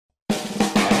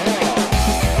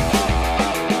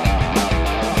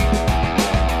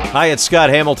Hi, it's Scott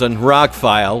Hamilton,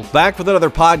 Rockfile, back with another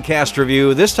podcast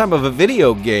review, this time of a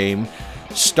video game,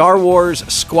 Star Wars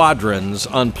Squadrons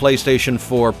on PlayStation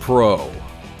 4 Pro.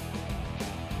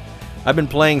 I've been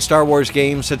playing Star Wars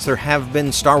games since there have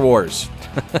been Star Wars.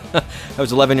 I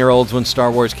was 11-year-old when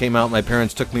Star Wars came out. My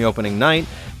parents took me opening night.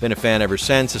 Been a fan ever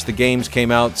since. As the games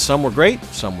came out, some were great,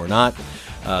 some were not.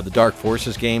 The Dark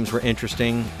Forces games were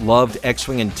interesting. Loved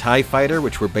X-Wing and TIE Fighter,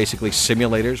 which were basically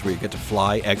simulators where you get to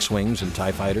fly X-Wings and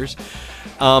TIE Fighters.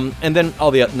 And then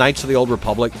all the Knights of the Old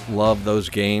Republic, loved those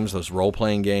games, those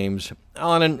role-playing games.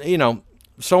 On and,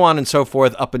 so on and so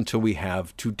forth up until we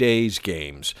have today's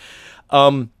games.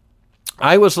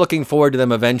 I was looking forward to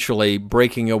them eventually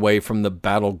breaking away from the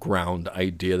battleground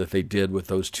idea that they did with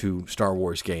those two Star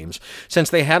Wars games.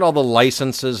 Since they had all the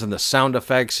licenses and the sound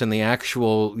effects and the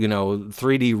actual,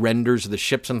 3D renders of the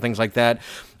ships and things like that,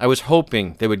 I was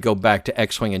hoping they would go back to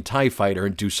X-Wing and TIE Fighter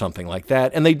and do something like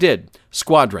that, and they did.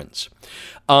 Squadrons.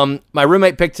 My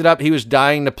roommate picked it up. He was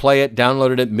dying to play it,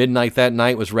 downloaded it midnight that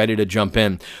night, was ready to jump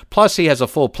in. Plus, he has a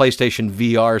full PlayStation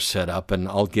VR set up, and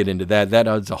I'll get into that. That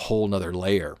adds a whole nother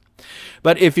layer.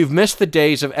 But if you've missed the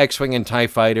days of X-Wing and TIE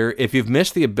Fighter, if you've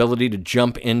missed the ability to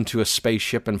jump into a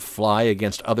spaceship and fly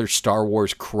against other Star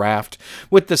Wars craft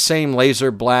with the same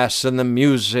laser blasts and the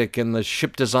music and the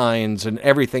ship designs and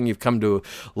everything you've come to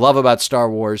love about Star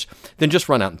Wars, then just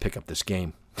run out and pick up this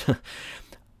game.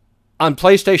 On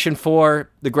PlayStation 4,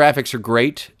 the graphics are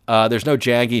great. There's no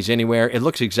jaggies anywhere. It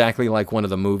looks exactly like one of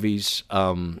the movies,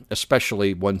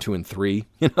 especially 1, 2, and 3.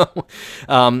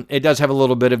 It does have a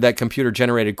little bit of that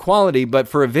computer-generated quality, but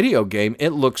for a video game, it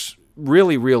looks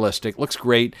really realistic, looks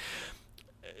great.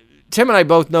 Tim and I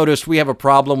both noticed we have a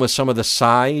problem with some of the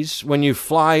size. When you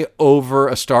fly over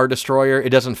a Star Destroyer, it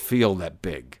doesn't feel that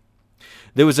big.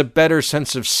 There was a better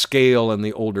sense of scale in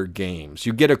the older games.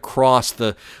 You get across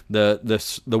the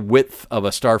width of a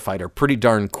starfighter pretty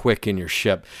darn quick in your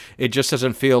ship. It just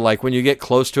doesn't feel like when you get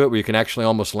close to it where you can actually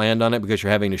almost land on it because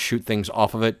you're having to shoot things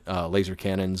off of it, laser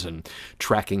cannons and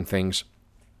tracking things.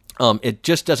 It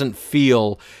just doesn't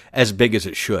feel as big as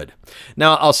it should.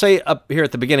 Now, I'll say up here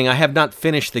at the beginning, I have not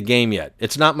finished the game yet.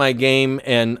 It's not my game,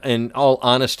 and in all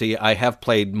honesty, I have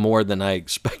played more than I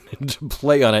expected to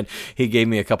play on it. He gave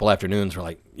me a couple afternoons where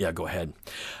like, yeah, go ahead.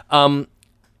 And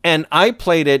I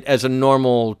played it as a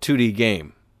normal 2D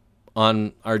game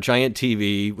on our giant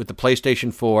TV with the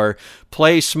PlayStation 4.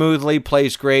 Plays smoothly,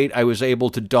 plays great. I was able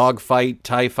to dogfight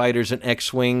TIE Fighters and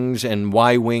X-Wings and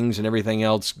Y-Wings and everything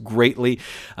else greatly.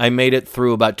 I made it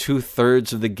through about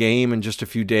 2/3 of the game in just a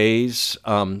few days.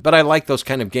 But I like those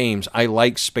kind of games. I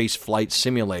like space flight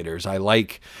simulators.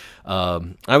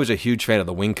 I was a huge fan of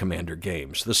the Wing Commander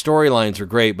games. The storylines are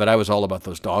great, but I was all about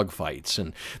those dogfights,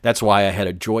 and that's why I had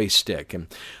a joystick. And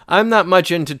I'm not much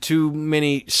into too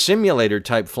many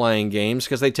simulator-type flying games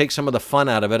because they take some of the fun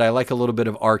out of it. I like a little bit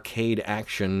of arcade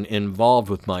action involved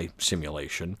with my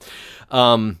simulation.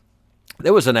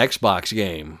 There was an Xbox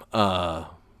game.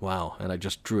 Wow, and I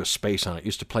just drew a space on it.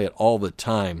 Used to play it all the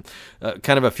time.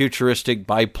 Kind of a futuristic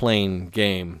biplane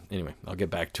game. Anyway, I'll get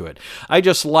back to it. I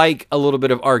just like a little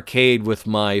bit of arcade with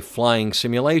my flying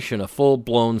simulation. A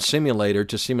full-blown simulator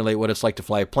to simulate what it's like to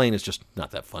fly a plane is just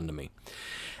not that fun to me.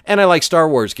 And I like Star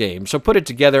Wars games. So put it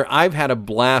together, I've had a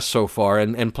blast so far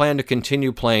and plan to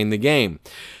continue playing the game.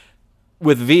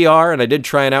 With VR, and I did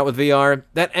try it out with VR,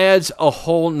 that adds a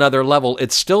whole nother level.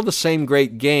 It's still the same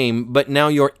great game, but now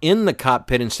you're in the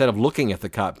cockpit instead of looking at the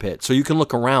cockpit, so you can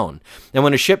look around. And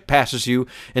when a ship passes you,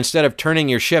 instead of turning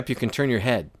your ship, you can turn your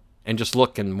head and just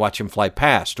look and watch him fly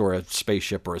past, or a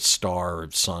spaceship, or a star,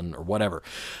 or sun, or whatever.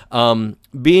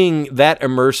 Being that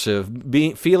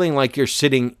immersive, feeling like you're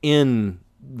sitting in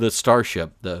the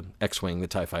starship, the X-Wing, the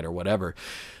TIE Fighter, whatever,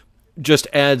 just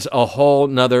adds a whole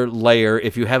nother layer.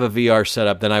 If you have a VR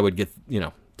setup, then I would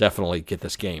definitely get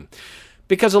this game.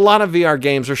 Because a lot of VR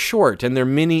games are short, and they're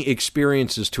mini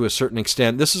experiences to a certain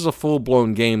extent. This is a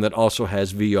full-blown game that also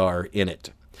has VR in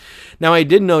it. Now, I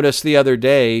did notice the other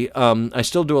day, I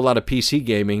still do a lot of PC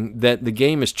gaming, that the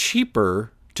game is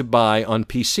cheaper to buy on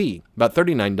PC, about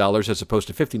 $39 as opposed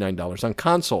to $59 on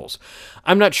consoles.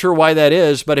 I'm not sure why that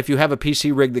is, but if you have a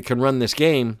PC rig that can run this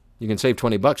game, you can save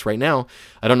 $20 right now.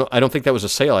 I don't know. I don't think that was a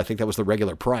sale. I think that was the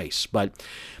regular price. But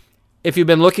if you've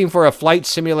been looking for a flight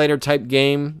simulator type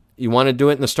game, you want to do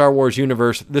it in the Star Wars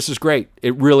universe, this is great.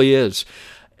 It really is.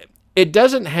 It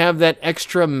doesn't have that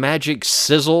extra magic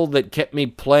sizzle that kept me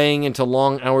playing into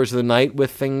long hours of the night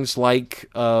with things like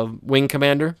Wing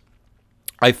Commander.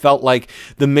 I felt like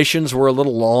the missions were a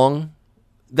little long.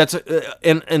 that's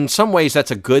in some ways that's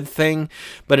a good thing,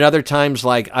 but in other times,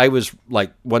 like I was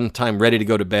like one time ready to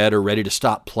go to bed or ready to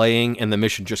stop playing, and the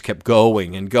mission just kept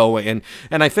going and going,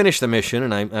 and I finished the mission,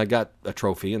 and I got a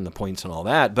trophy and the points and all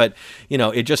that, but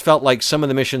it just felt like some of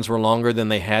the missions were longer than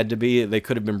they had to be. They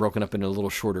could have been broken up into little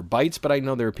shorter bites, but I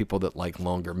know there are people that like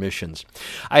longer missions.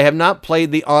 I have not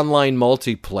played the online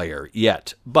multiplayer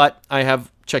yet, but I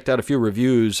have checked out a few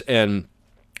reviews, and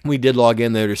we did log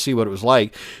in there to see what it was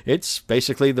like. It's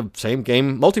basically the same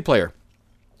game multiplayer.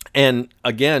 And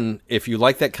again, if you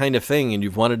like that kind of thing and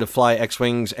you've wanted to fly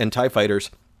X-Wings and TIE Fighters,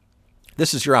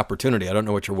 this is your opportunity. I don't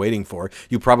know what you're waiting for.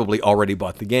 You probably already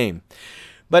bought the game.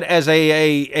 But as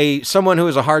a someone who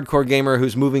is a hardcore gamer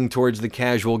who's moving towards the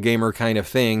casual gamer kind of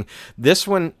thing, this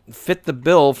one fit the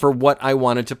bill for what I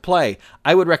wanted to play.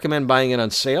 I would recommend buying it on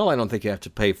sale. I don't think you have to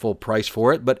pay full price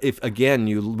for it. But if, again,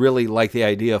 you really like the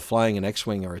idea of flying an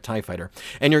X-Wing or a TIE Fighter,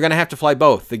 and you're going to have to fly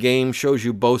both. The game shows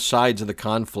you both sides of the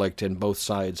conflict and both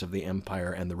sides of the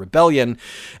Empire and the Rebellion.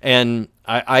 And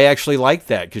I actually like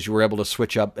that because you were able to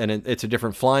switch up, and it's a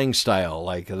different flying style.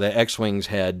 Like the X-Wings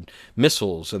had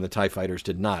missiles and the TIE Fighters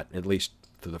did not, at least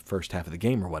through the first half of the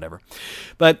game or whatever.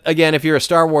 But again, if you're a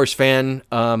Star Wars fan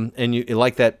and you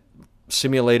like that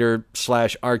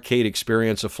simulator/arcade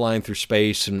experience of flying through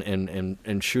space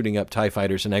and shooting up TIE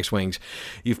Fighters and X-Wings,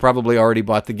 you've probably already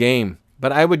bought the game.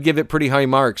 But I would give it pretty high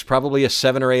marks, probably a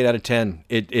 7 or 8 out of 10.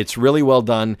 It's really well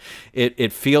done.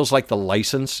 It feels like the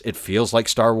license. It feels like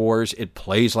Star Wars. It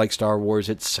plays like Star Wars.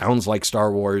 It sounds like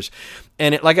Star Wars.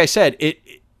 And like I said,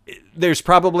 there's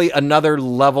probably another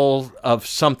level of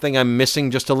something I'm missing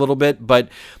just a little bit, but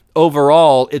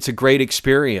overall, it's a great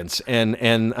experience. And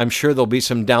I'm sure there'll be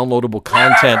some downloadable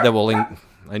content that will...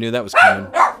 I knew that was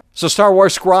coming. So Star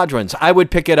Wars Squadrons, I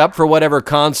would pick it up for whatever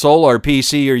console or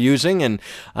PC you're using, and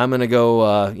I'm going to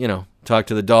go, talk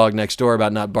to the dog next door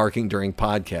about not barking during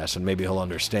podcasts, and maybe he'll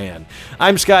understand.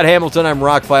 I'm Scott Hamilton. I'm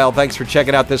Rockfile. Thanks for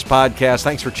checking out this podcast.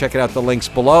 Thanks for checking out the links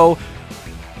below.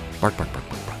 Bark, bark, bark,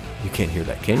 bark, bark. You can't hear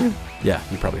that, can you? Yeah,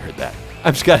 you probably heard that.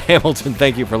 I'm Scott Hamilton.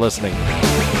 Thank you for listening.